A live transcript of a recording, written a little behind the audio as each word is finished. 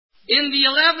In the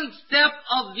 11th step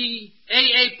of the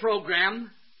AA program,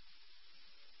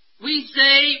 we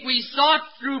say we sought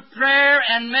through prayer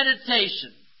and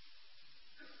meditation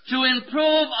to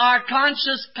improve our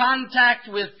conscious contact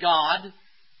with God,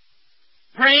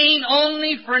 praying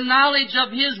only for knowledge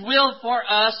of His will for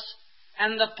us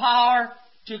and the power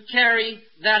to carry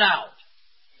that out.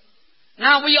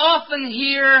 Now, we often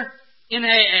hear in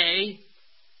AA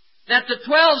that the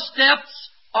 12 steps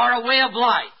are a way of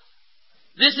life.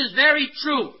 This is very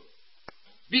true,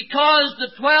 because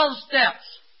the 12 steps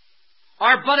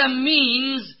are but a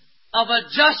means of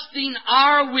adjusting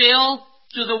our will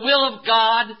to the will of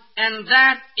God, and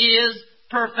that is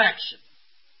perfection.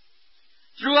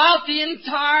 Throughout the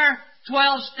entire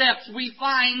 12 steps, we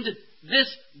find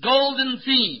this golden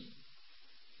theme: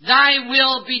 Thy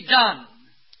will be done.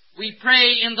 We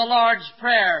pray in the Lord's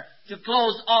Prayer to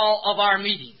close all of our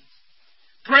meetings,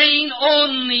 praying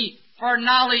only for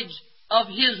knowledge of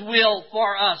His will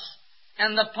for us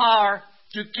and the power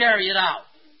to carry it out.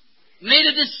 Made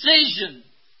a decision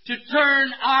to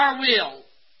turn our will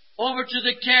over to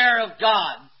the care of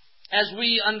God as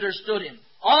we understood Him.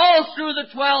 All through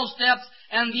the 12 steps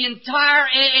and the entire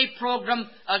AA program,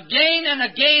 again and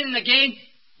again and again,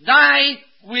 Thy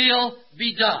will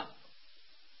be done.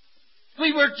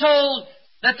 We were told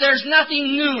that there's nothing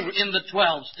new in the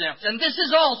 12 steps, and this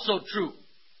is also true.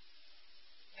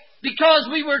 Because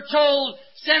we were told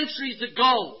centuries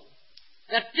ago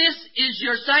that this is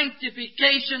your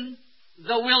sanctification,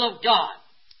 the will of God.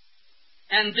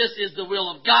 And this is the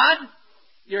will of God,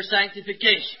 your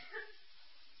sanctification.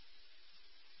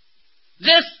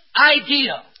 This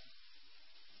idea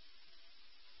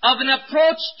of an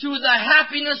approach to the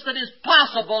happiness that is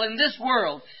possible in this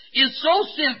world is so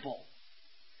simple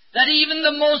that even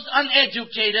the most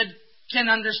uneducated can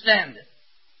understand it.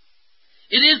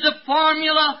 It is the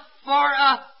formula for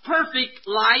a perfect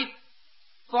life,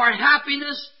 for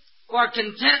happiness, for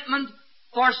contentment,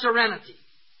 for serenity.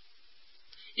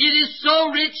 It is so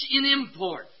rich in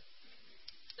import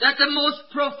that the most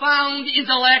profound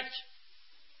intellect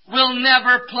will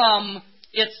never plumb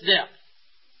its depth.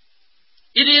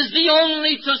 It is the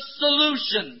only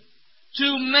solution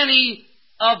to many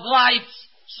of life's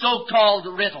so-called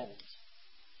riddles.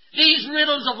 These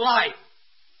riddles of life,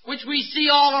 which we see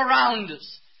all around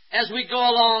us as we go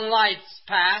along life's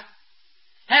path,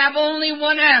 have only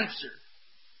one answer.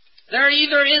 There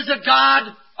either is a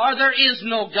God or there is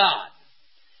no God.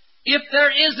 If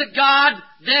there is a God,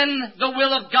 then the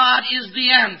will of God is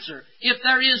the answer. If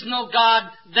there is no God,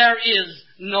 there is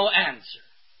no answer.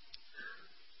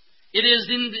 It is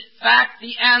in fact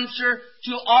the answer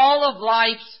to all of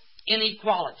life's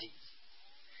inequalities.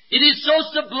 It is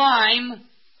so sublime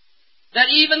that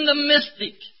even the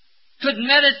mystic could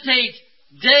meditate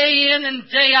day in and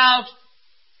day out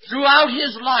throughout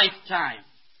his lifetime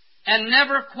and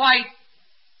never quite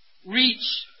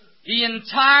reach the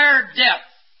entire depth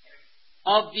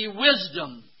of the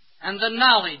wisdom and the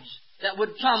knowledge that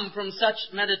would come from such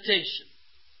meditation.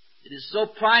 It is so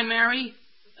primary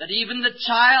that even the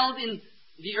child in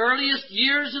the earliest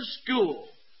years of school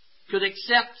could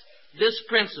accept this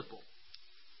principle.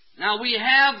 Now we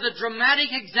have the dramatic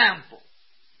example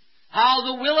how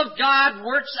the will of God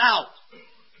works out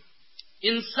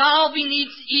in solving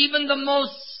even the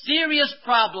most serious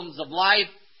problems of life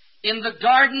in the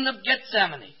Garden of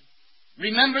Gethsemane.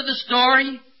 Remember the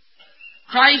story?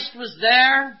 Christ was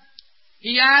there.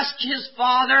 He asked His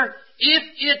Father, if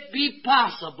it be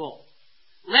possible,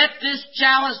 let this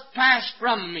chalice pass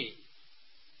from me.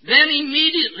 Then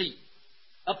immediately,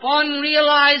 upon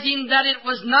realizing that it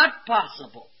was not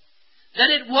possible, that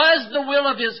it was the will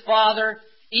of His Father,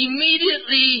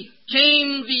 immediately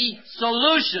came the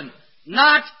solution,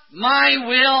 not my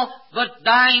will, but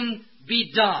thine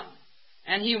be done.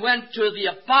 And He went to the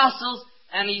apostles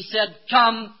and He said,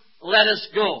 come, let us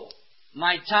go.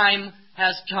 My time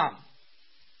has come.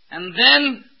 And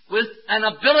then, with an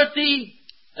ability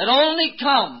that only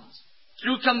comes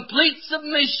through complete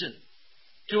submission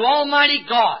to Almighty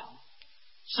God,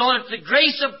 so that the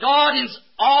grace of God in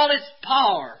all its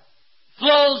power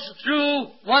flows through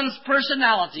one's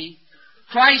personality,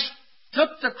 Christ took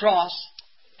the cross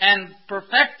and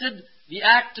perfected the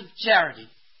act of charity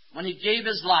when He gave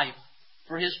His life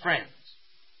for His friends.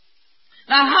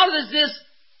 Now, how does this,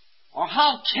 or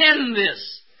how can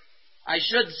this, I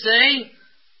should say,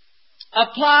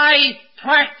 apply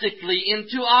practically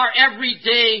into our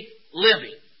everyday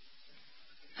living?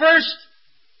 First,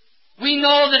 we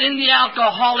know that in the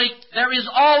alcoholic there is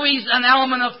always an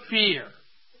element of fear.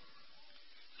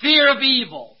 Fear of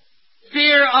evil,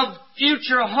 fear of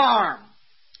future harm,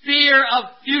 fear of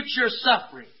future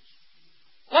suffering.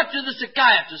 What do the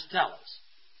psychiatrists tell us?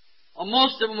 Well,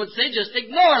 most of them would say just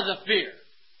ignore the fear.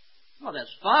 Well,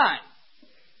 that's fine.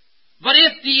 But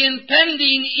if the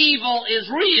impending evil is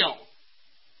real,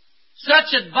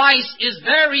 such advice is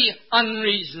very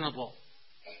unreasonable.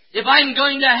 If I'm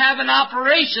going to have an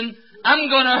operation, I'm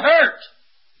going to hurt.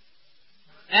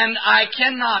 And I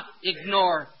cannot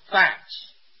ignore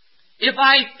facts. If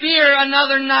I fear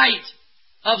another night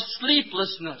of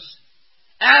sleeplessness,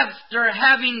 after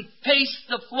having paced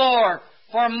the floor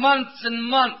for months and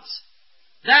months,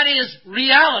 that is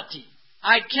reality.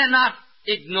 I cannot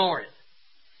ignore it.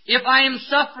 If I am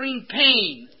suffering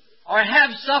pain or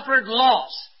have suffered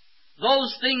loss,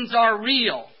 those things are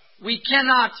real. We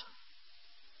cannot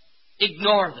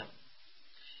ignore them.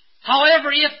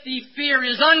 However, if the fear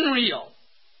is unreal,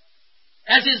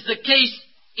 as is the case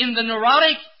in the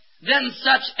neurotic, then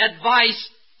such advice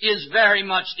is very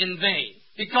much in vain,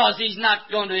 because he's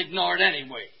not going to ignore it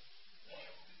anyway.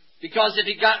 Because if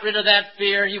he got rid of that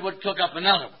fear, he would cook up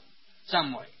another one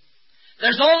some way.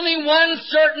 There's only one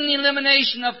certain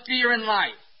elimination of fear in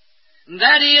life, and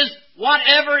that is,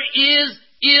 whatever is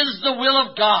the will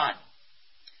of God.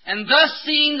 And thus,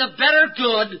 seeing the better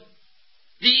good,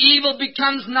 the evil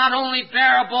becomes not only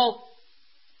bearable,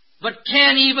 but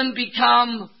can even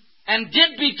become, and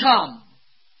did become,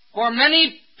 for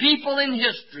many people in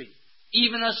history,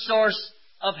 even a source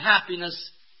of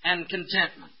happiness and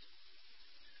contentment.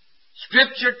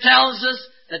 Scripture tells us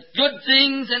that good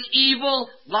things and evil,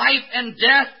 life and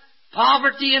death,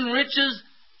 poverty and riches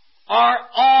are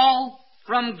all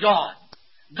from God.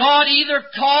 God either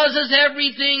causes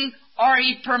everything or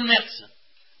He permits it.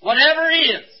 Whatever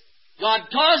it is, God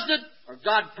caused it or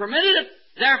God permitted it,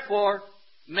 therefore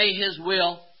may His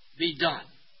will be done.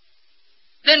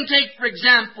 Then take, for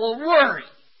example, worry.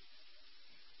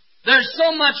 There's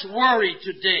so much worry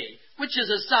today, which is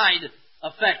a side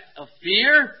effect of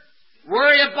fear.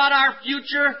 Worry about our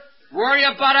future, worry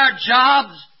about our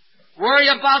jobs, worry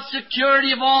about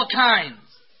security of all kinds.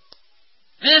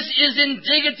 This is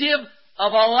indicative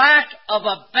of a lack of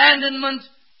abandonment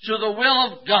to the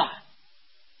will of God.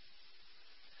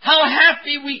 How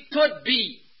happy we could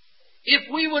be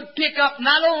if we would pick up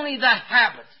not only the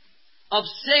habit of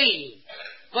saying,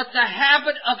 but the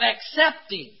habit of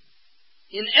accepting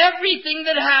in everything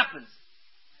that happens,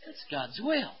 it's God's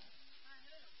will.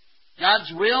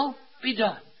 God's will be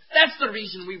done. That's the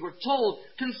reason we were told,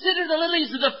 consider the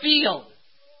lilies of the field,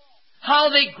 how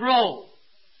they grow.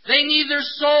 They neither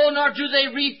sow nor do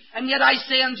they reap, and yet I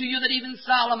say unto you that even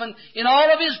Solomon, in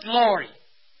all of his glory,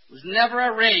 was never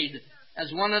arrayed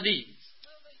as one of these.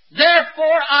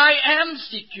 Therefore I am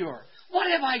secure.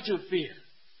 What have I to fear?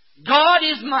 God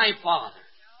is my Father.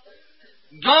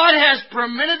 God has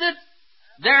permitted it,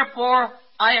 therefore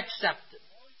I accept it.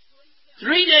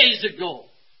 3 days ago,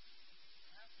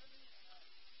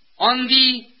 on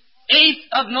the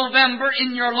 8th of November,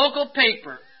 in your local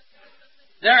paper,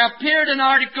 there appeared an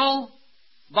article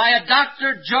by a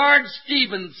Dr. George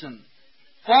Stevenson,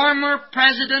 former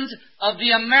president of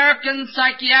the American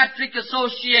Psychiatric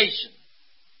Association.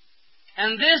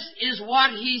 And this is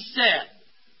what he said.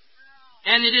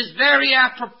 And it is very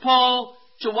apropos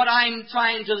to what I'm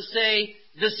trying to say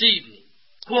this evening.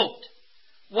 Quote,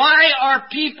 why are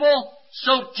people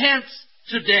so tense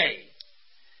today?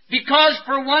 Because,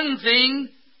 for one thing,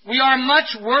 we are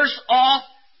much worse off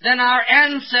than our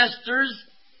ancestors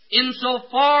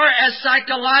insofar as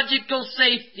psychological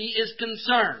safety is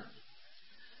concerned.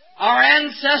 Our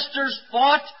ancestors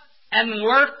fought and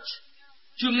worked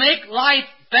to make life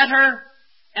better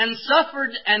and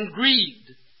suffered and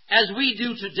grieved as we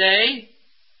do today,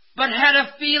 but had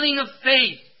a feeling of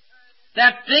faith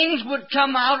that things would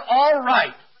come out all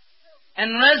right,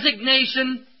 and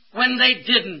resignation when they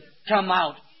didn't come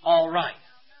out all right.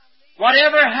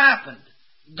 Whatever happened,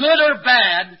 good or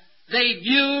bad, they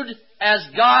viewed as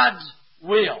God's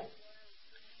will.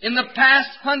 In the past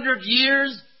 100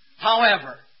 years,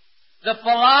 however, the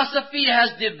philosophy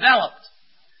has developed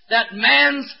that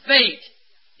man's fate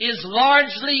is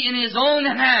largely in his own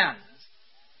hands,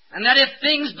 and that if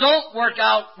things don't work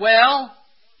out well,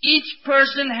 each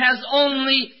person has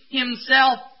only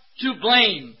himself to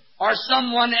blame or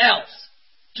someone else.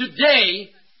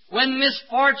 Today, when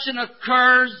misfortune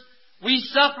occurs, we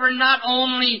suffer not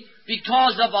only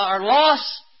because of our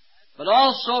loss, but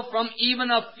also from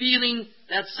even a feeling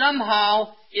that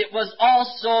somehow it was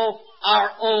also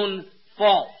our own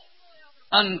fault.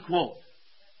 Unquote.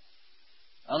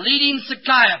 A leading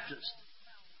psychiatrist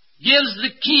gives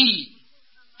the key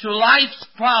to life's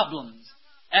problems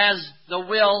as the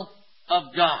will of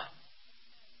God.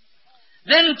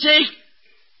 Then take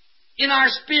in our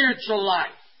spiritual life.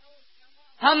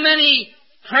 How many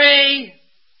pray,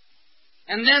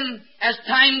 and then as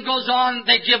time goes on,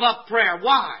 they give up prayer.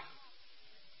 Why?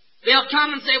 They'll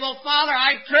come and say, well, Father,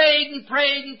 I prayed and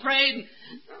prayed and prayed, and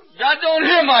God don't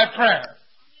hear my prayer.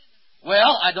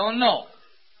 Well, I don't know.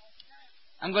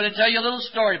 I'm going to tell you a little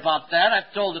story about that.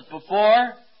 I've told it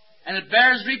before, and it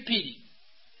bears repeating.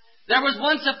 There was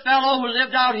once a fellow who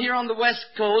lived out here on the west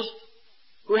coast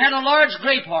who had a large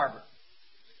grape harbor.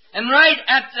 And right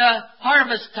at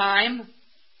harvest time,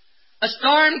 a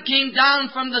storm came down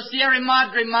from the Sierra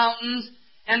Madre Mountains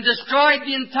and destroyed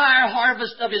the entire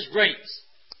harvest of his grapes.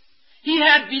 He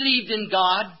had believed in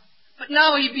God, but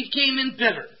now he became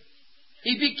embittered.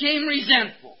 He became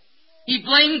resentful. He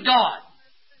blamed God.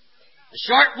 A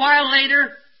short while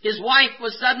later, his wife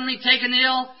was suddenly taken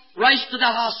ill, rushed to the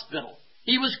hospital.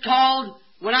 He was called,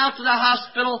 went out to the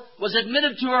hospital, was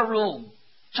admitted to her room,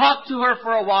 talked to her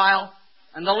for a while,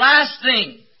 and the last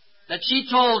thing that she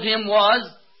told him was,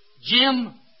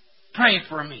 Jim, pray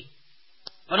for me.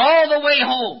 But all the way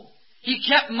home, he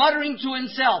kept muttering to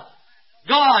himself,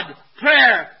 God,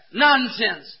 prayer,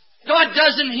 nonsense. God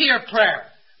doesn't hear prayer.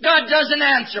 God doesn't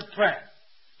answer prayer.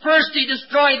 First he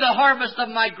destroyed the harvest of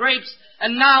my grapes,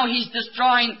 and now he's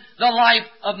destroying the life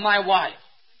of my wife.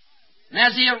 And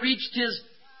as he had reached his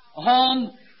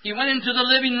home, he went into the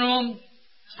living room,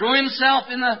 threw himself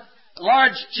in a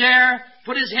large chair,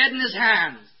 put his head in his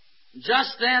hands.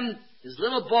 Just then, his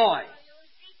little boy,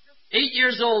 8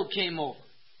 years old, came over.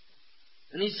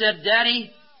 And he said,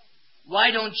 Daddy,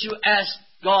 why don't you ask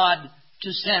God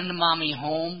to send Mommy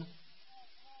home?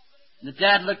 And the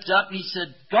dad looked up and he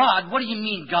said, God? What do you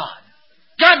mean, God?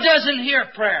 God doesn't hear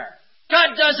prayer.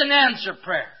 God doesn't answer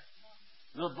prayer.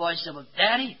 The little boy said, well,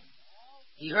 Daddy,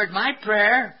 he heard my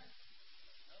prayer.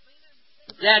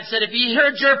 Dad said, if he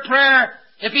heard your prayer,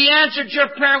 if he answered your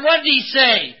prayer, what did he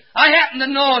say? I happen to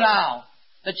know now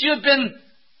that you've been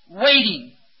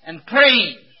waiting and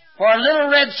praying for a little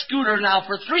red scooter now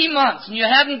for 3 months and you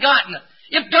haven't gotten it.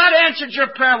 If God answered your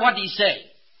prayer, what did he say?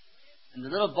 And the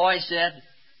little boy said,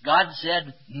 God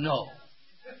said, no.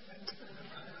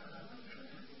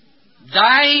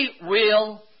 Thy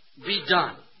will be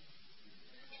done.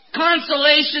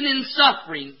 Consolation in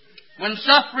suffering, when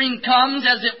suffering comes,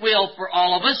 as it will for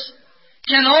all of us,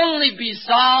 can only be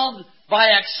solved by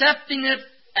accepting it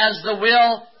as the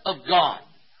will of God.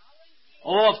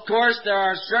 Oh, of course, there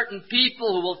are certain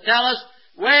people who will tell us,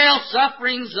 well,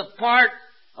 suffering's a part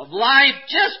of life,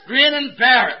 just grin and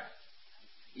bear it.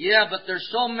 Yeah, but there's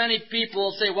so many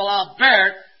people who say, well, I'll bear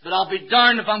it, but I'll be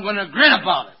darned if I'm going to grin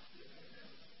about it.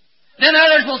 Then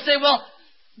others will say, well,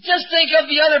 just think of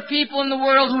the other people in the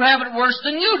world who have it worse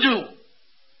than you do.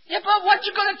 Yeah, but what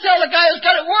you going to tell the guy who's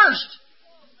got it worse?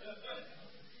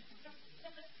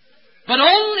 But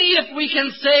only if we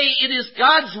can say it is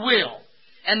God's will,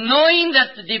 and knowing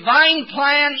that the divine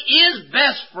plan is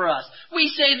best for us. We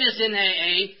say this in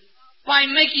AA by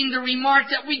making the remark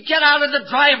that we get out of the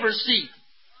driver's seat.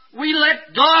 We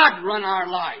let God run our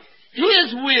life.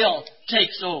 His will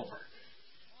takes over.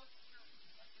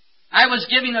 I was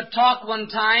giving a talk one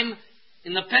time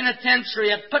in the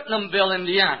penitentiary at Putnamville,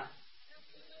 Indiana,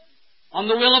 on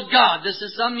the will of God. This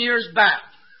is some years back.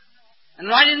 And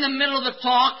right in the middle of the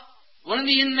talk, one of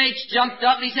the inmates jumped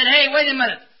up and he said, hey, wait a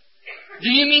minute. Do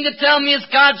you mean to tell me it's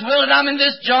God's will that I'm in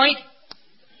this joint?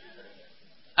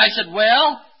 I said,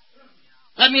 well,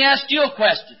 let me ask you a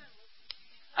question.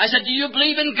 I said, do you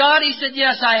believe in God? He said,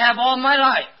 yes, I have all my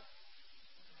life.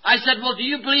 I said, well, do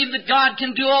you believe that God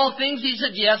can do all things? He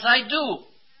said, yes, I do.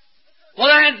 Well,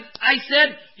 I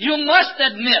said, you must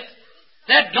admit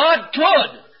that God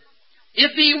could,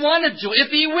 if He wanted to,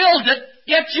 if He willed it,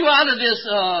 get you out of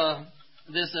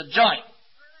this joint.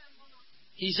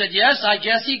 He said, yes, I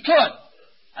guess He could.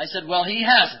 I said, well, He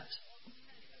hasn't.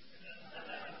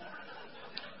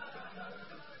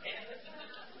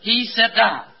 He sat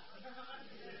down.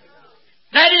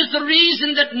 That is the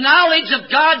reason that knowledge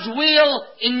of God's will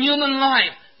in human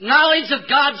life, knowledge of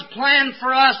God's plan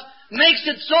for us, makes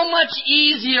it so much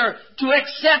easier to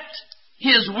accept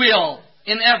His will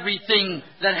in everything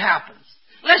that happens.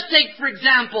 Let's take, for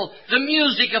example, the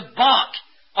music of Bach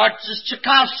or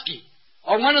Tchaikovsky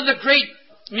or one of the great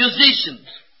musicians.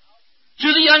 To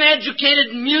the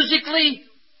uneducated musically,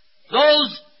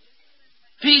 those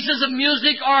pieces of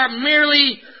music are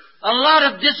merely a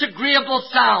lot of disagreeable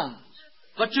sounds.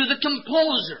 But to the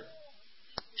composer,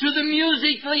 to the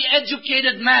musically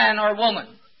educated man or woman,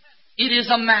 it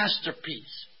is a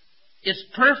masterpiece. It's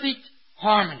perfect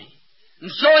harmony.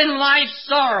 And so in life's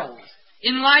sorrows,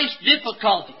 in life's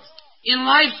difficulties, in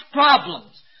life's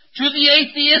problems, to the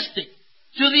atheistic,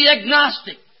 to the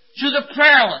agnostic, to the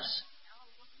prayerless,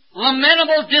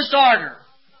 lamentable disorder,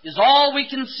 is all we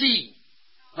can see.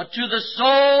 But to the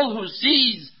soul who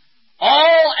sees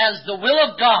all as the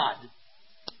will of God,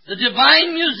 the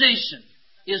divine musician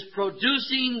is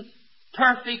producing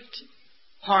perfect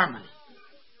harmony.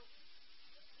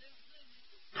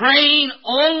 Praying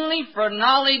only for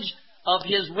knowledge of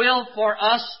His will for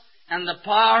us and the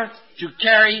power to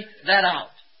carry that out.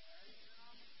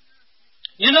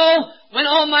 You know, when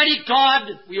Almighty God,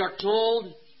 we are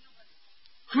told,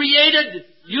 created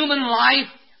human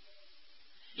life,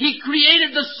 He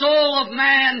created the soul of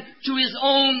man to His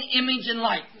own image and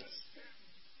likeness.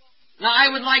 Now, I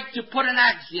would like to put an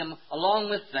axiom along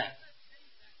with that,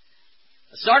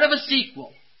 a sort of a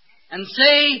sequel, and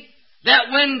say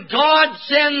that when God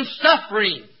sends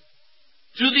suffering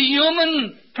to the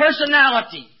human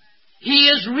personality, He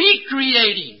is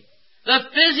recreating the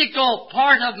physical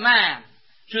part of man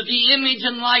to the image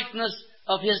and likeness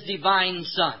of His divine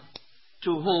Son,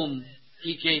 to whom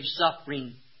He gave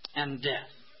suffering and death.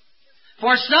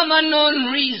 For some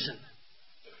unknown reason,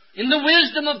 in the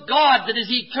wisdom of God that is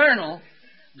eternal,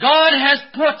 God has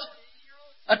put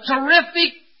a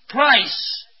terrific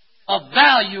price of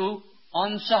value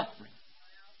on suffering.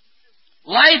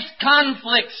 Life's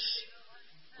conflicts,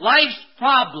 life's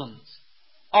problems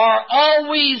are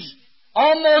always,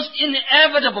 almost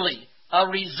inevitably, a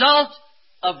result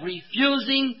of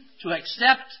refusing to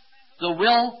accept the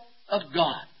will of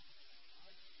God.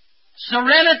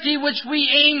 Serenity, which we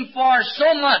aim for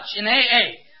so much in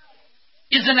AA,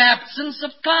 is an absence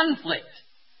of conflict.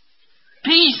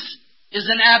 Peace is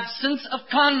an absence of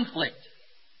conflict.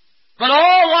 But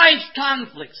all life's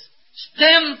conflicts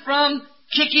stem from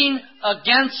kicking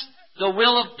against the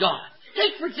will of God.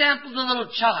 Take, for example, the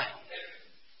little child.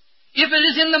 If it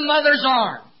is in the mother's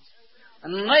arms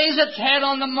and lays its head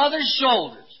on the mother's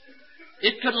shoulders,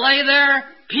 it could lay there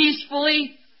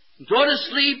peacefully, go to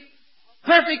sleep,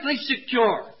 perfectly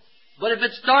secure. But if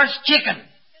it starts kicking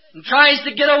and tries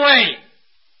to get away,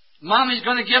 Mommy's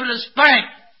going to give it a spank,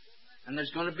 and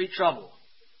there's going to be trouble.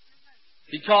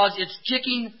 Because it's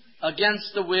kicking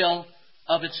against the will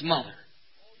of its mother.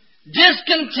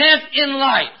 Discontent in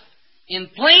life, in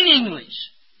plain English,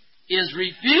 is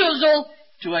refusal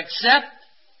to accept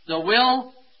the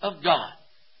will of God.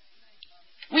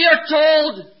 We are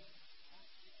told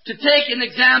to take an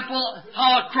example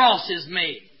how a cross is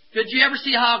made. Did you ever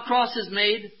see how a cross is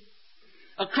made?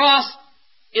 A cross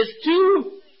is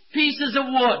two pieces of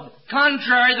wood,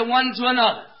 contrary the one to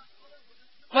another.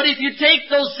 But if you take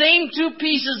those same two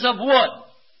pieces of wood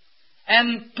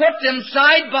and put them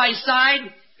side by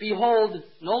side, behold,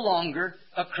 no longer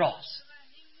a cross,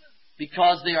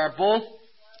 because they are both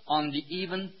on the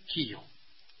even keel.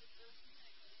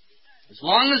 As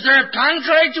long as they're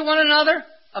contrary to one another,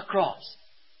 a cross.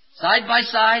 Side by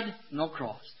side, no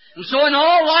cross. And so in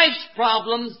all life's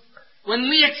problems, when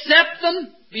we accept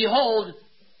them, behold,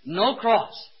 no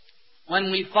cross. When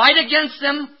we fight against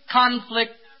them,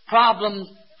 conflict, problems,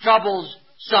 troubles,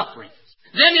 sufferings.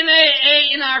 Then in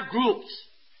AA, in our groups,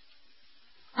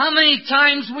 how many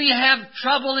times we have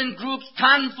trouble in groups,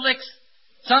 conflicts?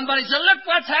 Somebody said, look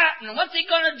what's happening. What's he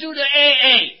going to do to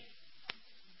AA?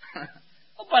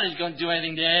 Nobody's going to do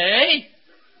anything to AA.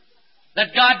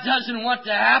 That God doesn't want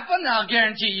to happen, I'll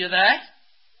guarantee you that.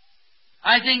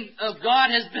 I think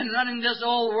God has been running this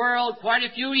old world quite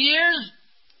a few years,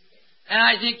 and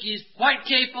I think He's quite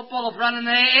capable of running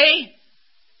AA.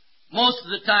 Most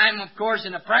of the time, of course,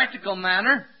 in a practical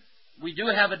manner, we do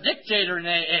have a dictator in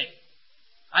AA.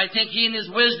 I think He, in His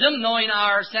wisdom, knowing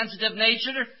our sensitive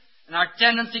nature and our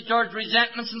tendency towards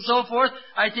resentments and so forth,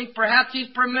 I think perhaps He's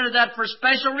permitted that for a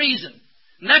special reason.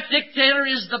 And that dictator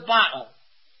is the bottle.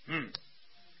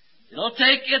 It'll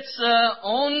take its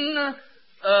own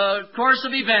course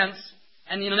of events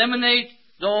and eliminate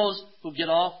those who get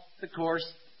off the course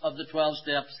of the 12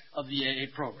 steps of the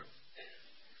AA program.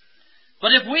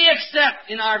 But if we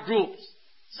accept in our groups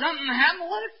something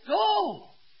happened, let it go.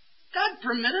 God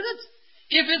permitted it.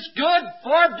 If it's good,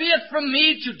 far be it from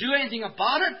me to do anything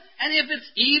about it. And if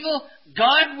it's evil,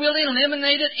 God will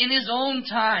eliminate it in His own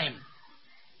time.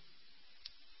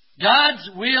 God's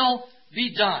will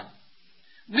be done.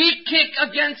 We kick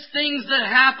against things that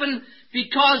happen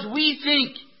because we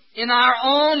think in our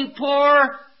own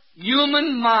poor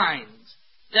human minds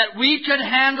that we could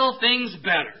handle things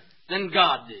better than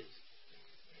God did.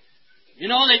 You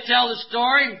know, they tell the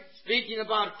story, speaking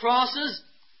about crosses.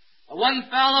 One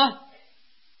fellow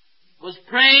was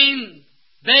praying,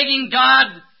 begging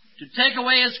God to take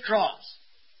away his cross.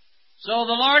 So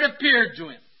the Lord appeared to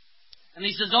him. And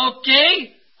He says,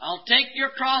 okay, I'll take your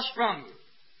cross from you.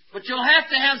 But you'll have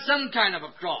to have some kind of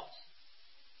a cross.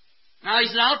 Now He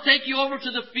said, I'll take you over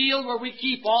to the field where we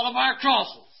keep all of our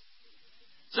crosses.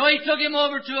 So he took him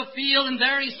over to a field, and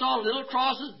there he saw little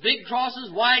crosses, big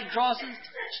crosses, wide crosses,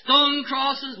 stone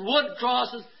crosses, wood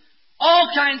crosses, all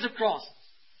kinds of crosses.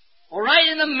 Well, right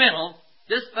in the middle,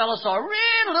 this fellow saw a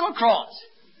red little cross.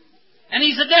 And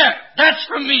he said, there, that's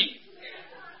for me.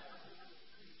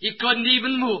 He couldn't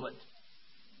even move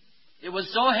it. It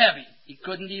was so heavy, he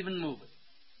couldn't even move it.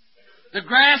 The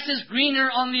grass is greener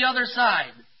on the other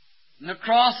side, and the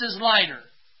cross is lighter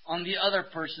on the other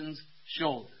person's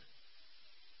shoulder.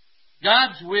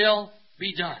 God's will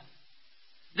be done.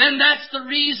 Then that's the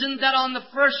reason that on the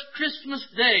first Christmas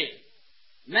day,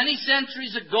 many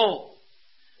centuries ago,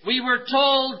 we were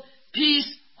told,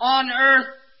 peace on earth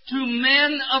to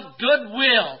men of good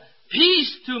will.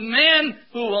 Peace to men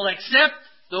who will accept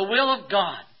the will of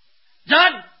God.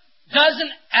 God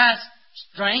doesn't ask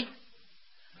strength.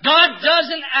 God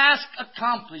doesn't ask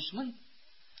accomplishment.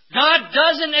 God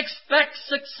doesn't expect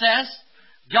success.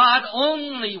 God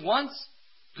only wants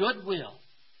goodwill.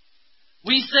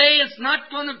 We say it's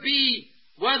not going to be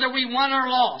whether we won or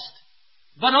lost,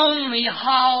 but only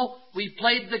how we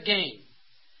played the game.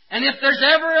 And if there's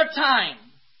ever a time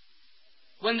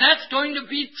when that's going to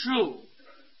be true,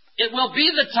 it will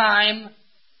be the time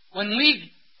when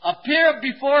we appear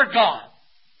before God.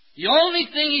 The only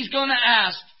thing He's going to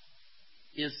ask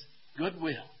is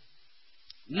goodwill.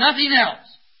 Nothing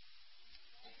else.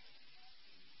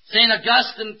 St.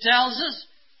 Augustine tells us,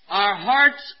 our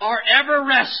hearts are ever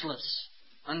restless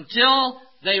until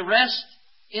they rest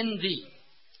in Thee.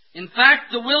 In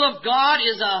fact, the will of God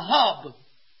is a hub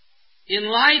in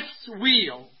life's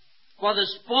wheel for the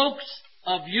spokes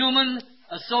of human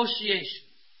association.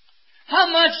 How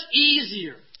much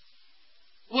easier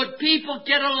would people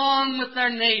get along with their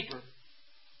neighbor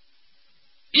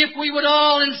if we would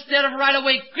all, instead of right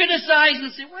away criticize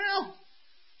and say, well,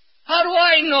 how do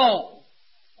I know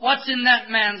what's in that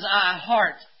man's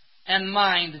heart and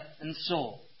mind and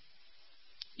soul?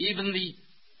 Even the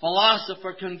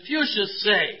philosopher Confucius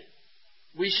say,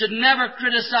 we should never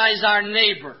criticize our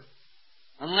neighbor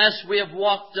unless we have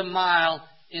walked a mile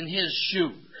in his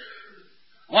shoes.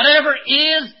 Whatever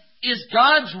is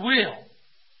God's will.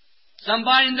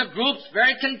 Somebody in the group's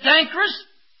very cantankerous.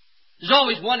 There's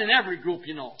always one in every group,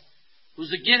 you know,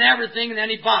 who's against everything and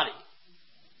anybody.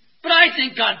 But I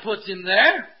think God puts him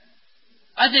there.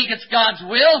 I think it's God's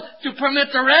will to permit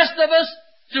the rest of us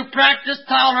to practice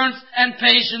tolerance and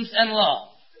patience and love.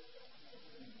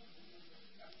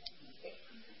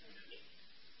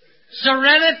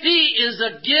 Serenity is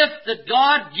a gift that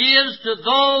God gives to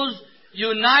those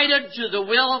united to the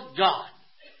will of God.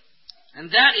 And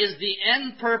that is the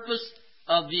end purpose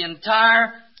of the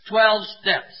entire 12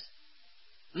 steps.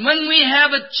 And when we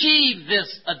have achieved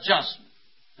this adjustment,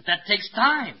 but that takes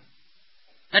time,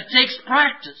 that takes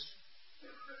practice.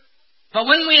 But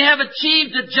when we have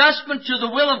achieved adjustment to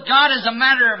the will of God as a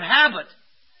matter of habit,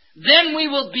 then we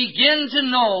will begin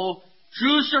to know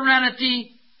true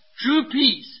serenity, true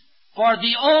peace, for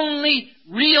the only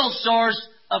real source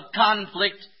of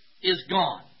conflict is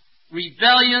gone.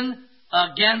 Rebellion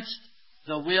against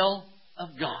the will of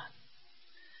God.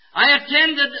 I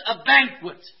attended a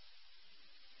banquet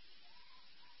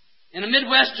in a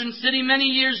Midwestern city many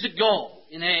years ago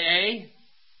in AA.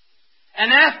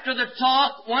 And after the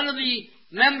talk, one of the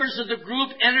members of the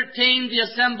group entertained the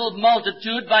assembled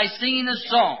multitude by singing a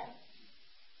song.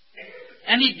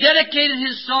 And he dedicated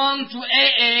his song to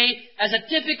AA as a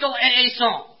typical AA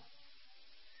song.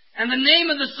 And the name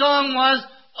of the song was,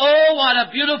 "Oh, what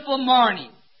a beautiful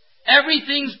morning.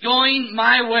 Everything's going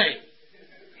my way."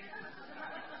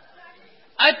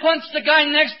 I punched the guy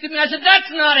next to me. I said,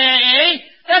 "That's not AA.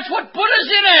 That's what put us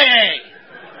in AA."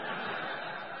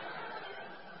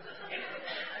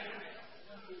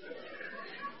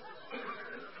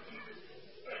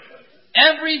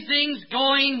 Everything's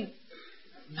going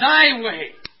Thy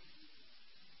way.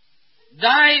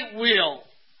 Thy will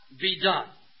be done.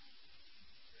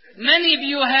 Many of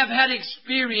you have had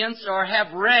experience or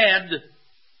have read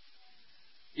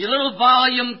the little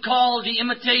volume called The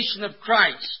Imitation of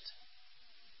Christ.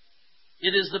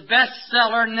 It is the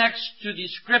bestseller next to the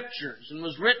Scriptures and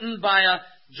was written by a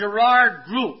Gerard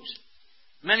Groot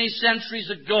many centuries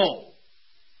ago.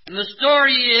 And the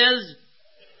story is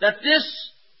that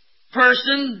this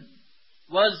person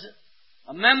was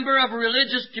a member of a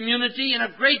religious community and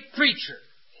a great preacher.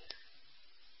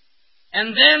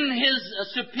 And then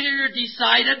his superior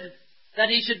decided that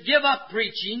he should give up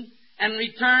preaching and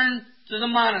return to the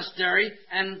monastery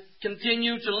and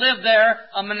continue to live there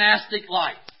a monastic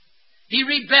life. He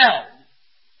rebelled.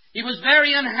 He was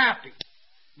very unhappy,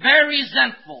 very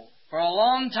resentful for a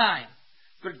long time.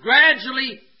 But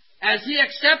gradually, as he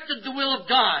accepted the will of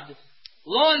God,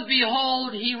 lo and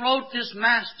behold, he wrote this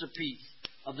masterpiece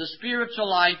of the spiritual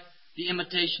life, The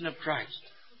Imitation of Christ.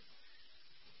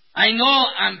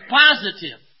 I'm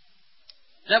positive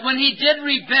that when he did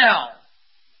rebel,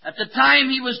 at the time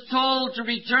he was told to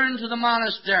return to the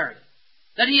monastery,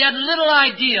 that he had little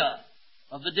idea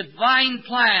of the divine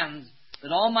plans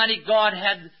that Almighty God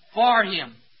had for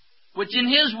him, which in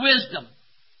His wisdom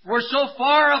were so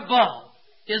far above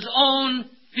his own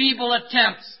feeble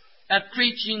attempts at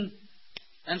preaching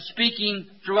and speaking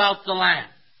throughout the land.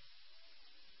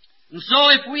 And so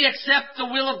if we accept the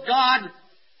will of God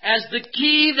as the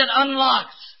key that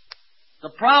unlocks the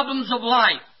problems of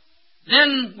life,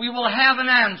 then we will have an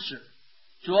answer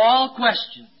to all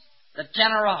questions that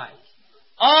can arise.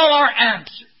 All are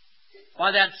answered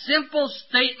by that simple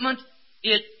statement,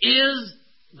 it is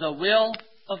the will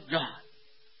of God.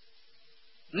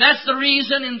 And that's the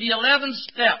reason in the 11th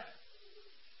step,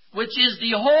 which is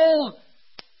the whole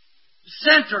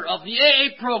center of the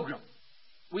AA program,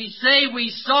 we say we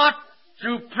sought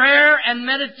through prayer and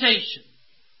meditation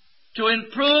to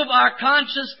improve our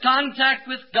conscious contact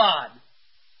with God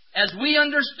as we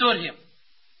understood Him,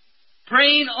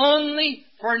 praying only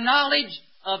for knowledge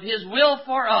of His will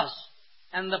for us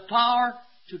and the power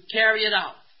to carry it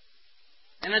out.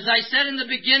 And as I said in the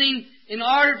beginning, in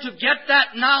order to get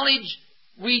that knowledge,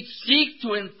 we seek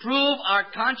to improve our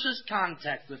conscious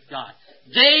contact with God.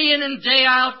 Day in and day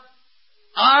out,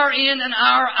 hour in and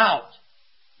hour out.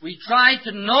 We try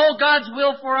to know God's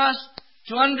will for us,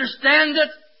 to understand it,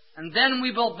 and then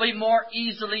we will be more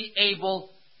easily able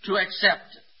to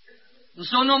accept it. And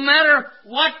so no matter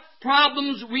what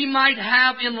problems we might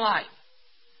have in life,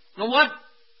 or what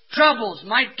troubles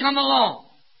might come along,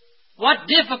 what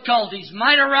difficulties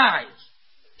might arise,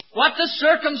 what the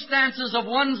circumstances of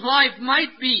one's life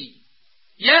might be,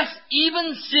 yes,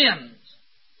 even sins,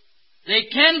 they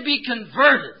can be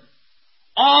converted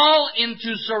all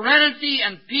into serenity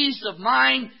and peace of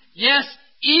mind, yes,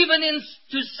 even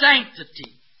into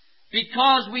sanctity,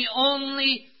 because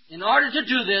in order to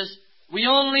do this, we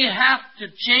only have to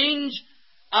change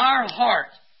our heart,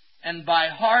 and by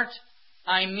heart,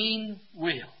 I mean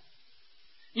will.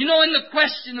 You know, in the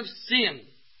question of sin,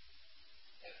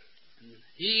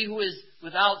 he who is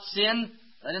without sin,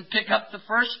 let him pick up the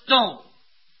first stone.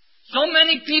 So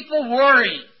many people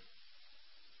worry,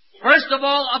 first of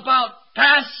all, about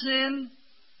past sin,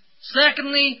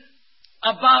 secondly,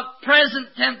 about present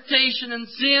temptation and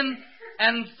sin,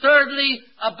 and thirdly,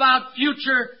 about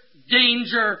future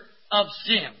danger of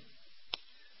sin.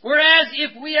 Whereas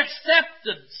if we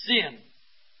accepted sin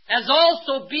as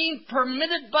also being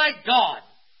permitted by God,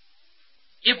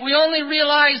 if we only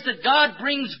realize that God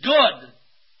brings good,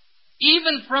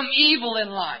 even from evil in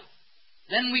life,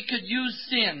 then we could use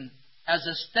sin as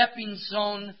a stepping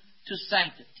stone to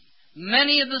sanctity.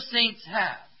 Many of the saints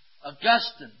have.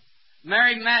 Augustine,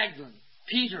 Mary Magdalene,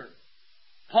 Peter,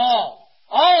 Paul,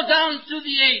 all down through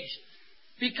the ages,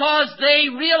 because they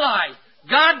realized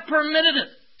God permitted it.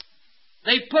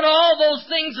 They put all those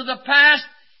things of the past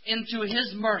into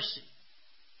His mercy.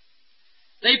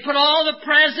 They put all the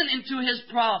present into His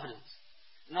providence,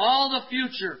 and all the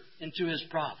future into His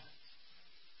providence.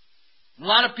 A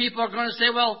lot of people are going to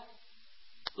say, well,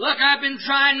 look, I've been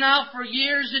trying now for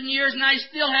years and years, and I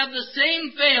still have the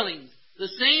same failings, the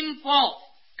same faults.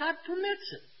 God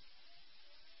permits it.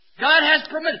 God has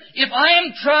permitted. If I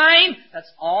am trying,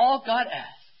 that's all God asked.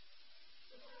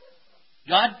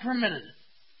 God permitted it.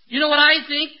 You know what I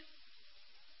think?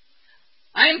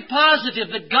 I am positive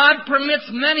that God permits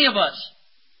many of us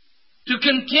to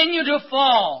continue to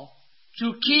fall,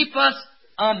 to keep us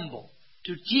humble,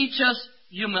 to teach us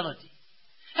humility.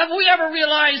 Have we ever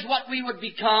realized what we would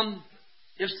become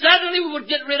if suddenly we would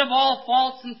get rid of all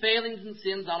faults and failings and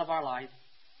sins out of our life?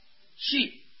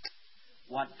 Sheep.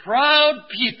 What proud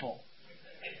people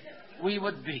we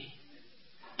would be.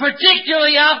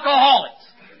 Particularly alcoholics.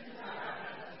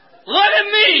 Look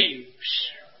at me!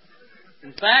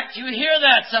 In fact, you hear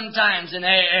that sometimes in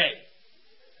AA.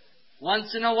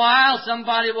 Once in a while,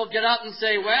 somebody will get up and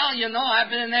say, well, you know, I've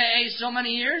been in AA so many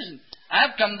years, and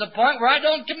I've come to the point where I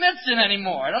don't commit sin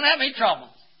anymore. I don't have any troubles.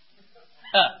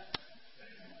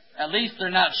 At least they're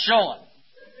not showing.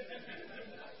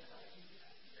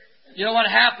 You know what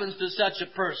happens to such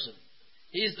a person?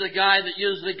 He's the guy that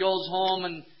usually goes home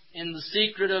and in the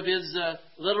secret of his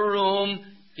little room,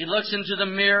 he looks into the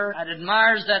mirror and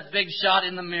admires that big shot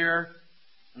in the mirror,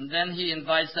 and then he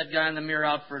invites that guy in the mirror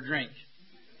out for a drink.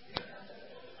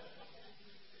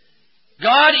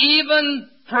 God even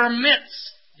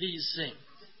permits these things.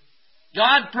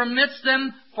 God permits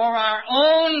them for our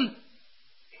own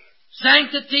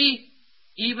sanctity,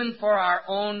 even for our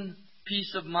own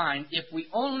peace of mind if we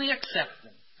only accept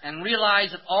them and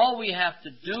realize that all we have to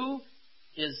do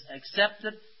is accept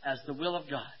it as the will of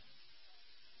God.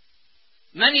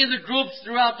 Many of the groups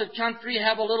throughout the country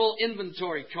have a little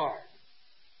inventory card.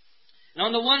 And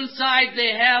on the one side,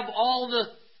 they have all the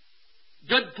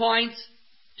good points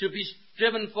to be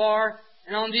striven for,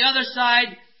 and on the other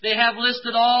side, they have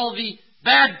listed all the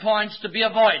bad points to be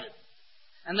avoided.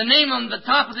 And the name on the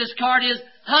top of this card is,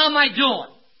 how am I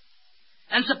doing?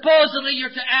 And supposedly you're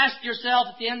to ask yourself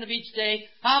at the end of each day,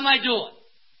 how am I doing?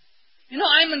 You know,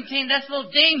 I maintain that's a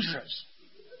little dangerous.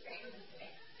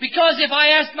 Because if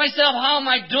I ask myself, how am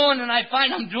I doing, and I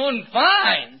find I'm doing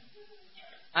fine,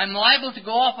 I'm liable to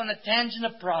go off on a tangent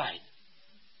of pride.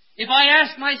 If I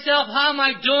ask myself, how am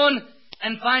I doing,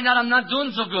 and find out I'm not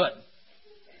doing so good,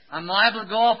 I'm liable to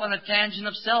go off on a tangent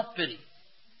of self-pity.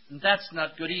 And that's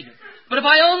not good either. But if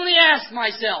I only ask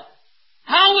myself,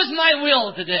 how was my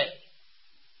will today?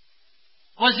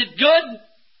 Was it good,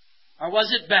 or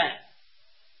was it bad?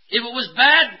 If it was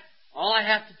bad, all I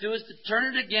have to do is to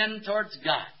turn it again towards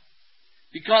God.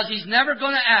 Because He's never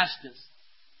going to ask us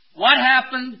what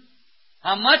happened,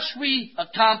 how much we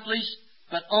accomplished,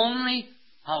 but only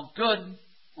how good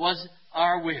was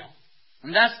our will.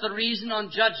 And that's the reason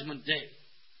on Judgment Day,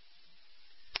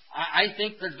 I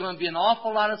think there's going to be an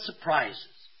awful lot of surprises.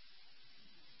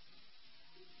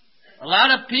 A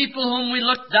lot of people whom we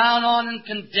look down on and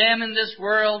condemn in this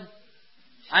world,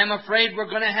 I'm afraid we're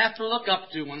going to have to look up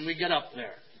to when we get up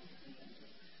there.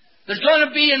 There's going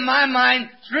to be, in my mind,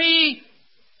 3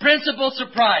 principal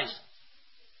surprises.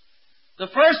 The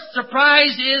first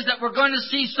surprise is that we're going to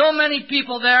see so many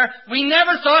people there we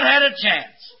never thought had a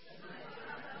chance.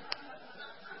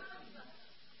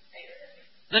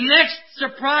 The next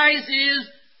surprise is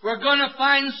we're going to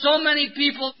find so many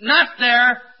people not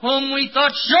there whom we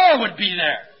thought sure would be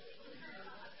there.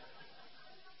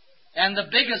 And the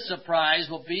biggest surprise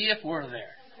will be if we're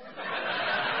there.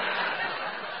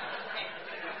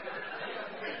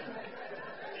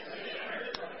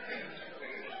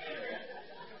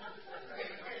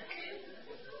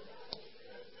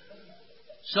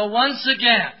 So once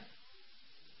again,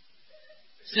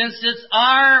 since it's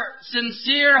our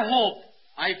sincere hope,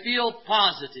 I feel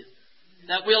positive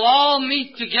that we'll all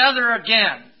meet together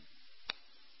again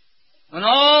when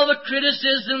all the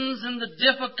criticisms and the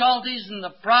difficulties and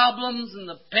the problems and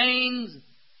the pains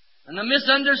and the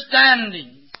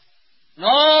misunderstandings and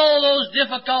all those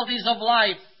difficulties of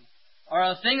life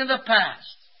are a thing of the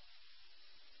past.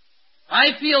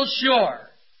 I feel sure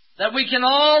that we can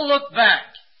all look back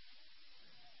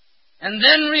and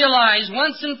then realize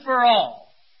once and for all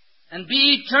and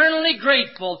be eternally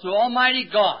grateful to Almighty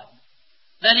God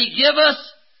that He give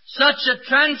us such a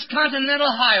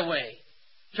transcontinental highway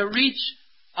to reach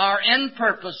our end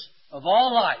purpose of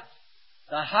all life,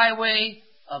 the highway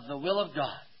of the will of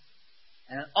God.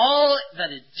 And all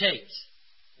that it takes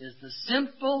is the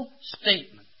simple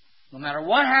statement, no matter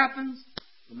what happens,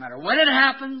 no matter when it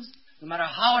happens, no matter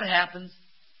how it happens,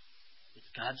 it's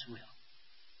God's will.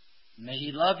 May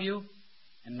He love you,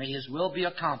 and may His will be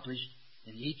accomplished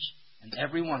in each and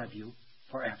every one of you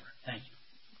forever.